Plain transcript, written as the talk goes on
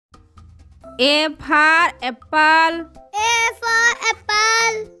A for apple. A for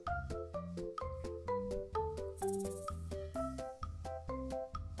apple.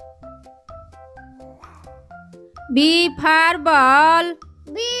 B for ball.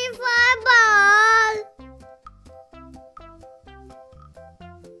 B for ball.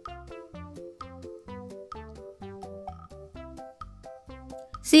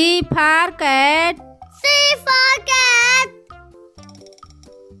 C for cat. C for cat.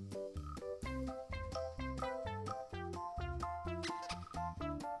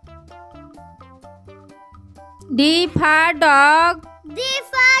 D for dog. D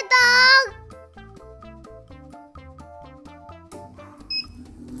for dog.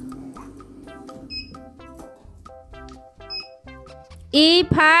 E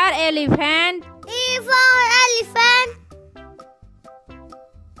for elephant. E for elephant.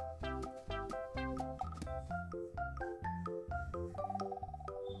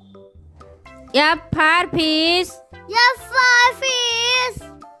 F for fish. F for fish.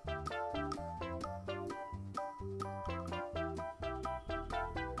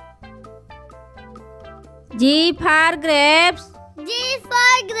 G for grapes. G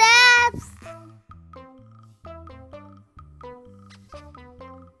for grapes.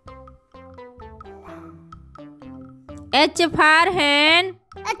 H for hen.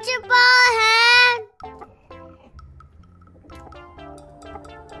 H for hen.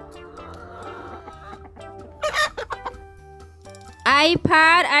 I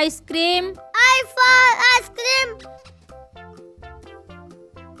for ice cream. I for ice cream.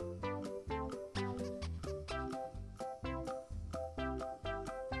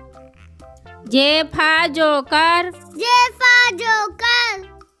 J for joker. J for joker.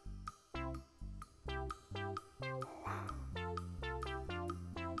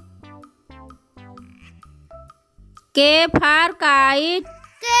 K for kite.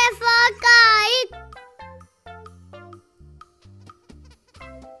 K for kite.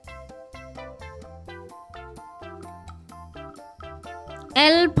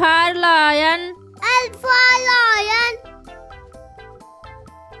 L for lion. L for lion.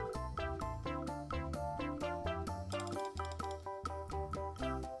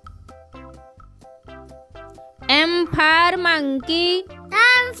 M for monkey.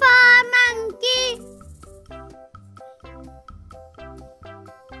 M for monkey.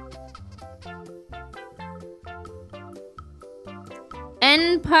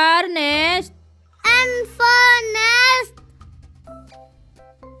 N for nest. N for nest.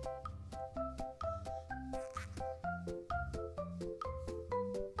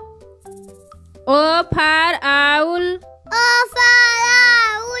 O for owl. O for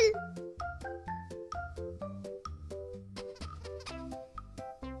owl.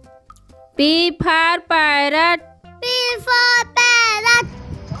 P for parrot. P for parrot.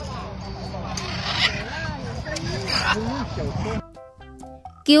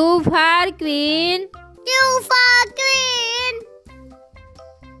 Q for queen. Q for queen.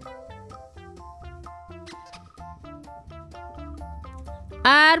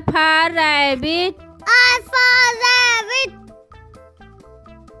 R for rabbit. R for rabbit.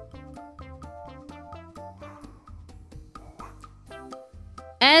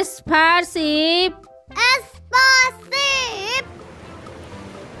 S for sheep. S for sheep.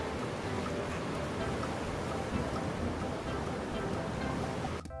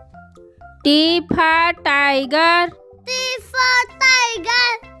 T for tiger. T for tiger.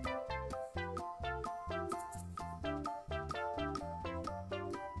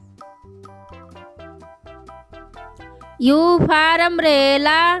 U for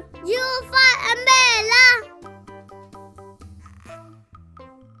umbrella. U for umbrella.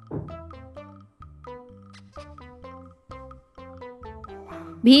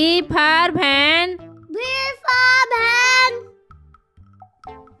 V for van. V for van.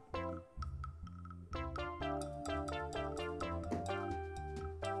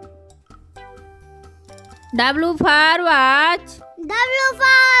 W for watch. W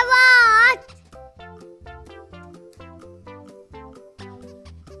for watch.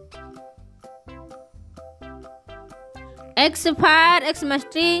 X for Xmas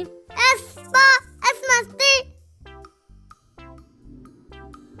tree. S for Xmas tree.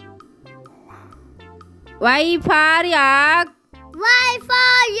 Y for yak. Y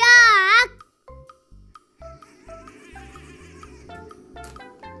for yak.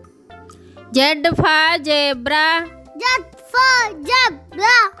 Z for zebra. Z for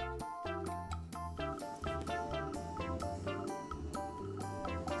zebra.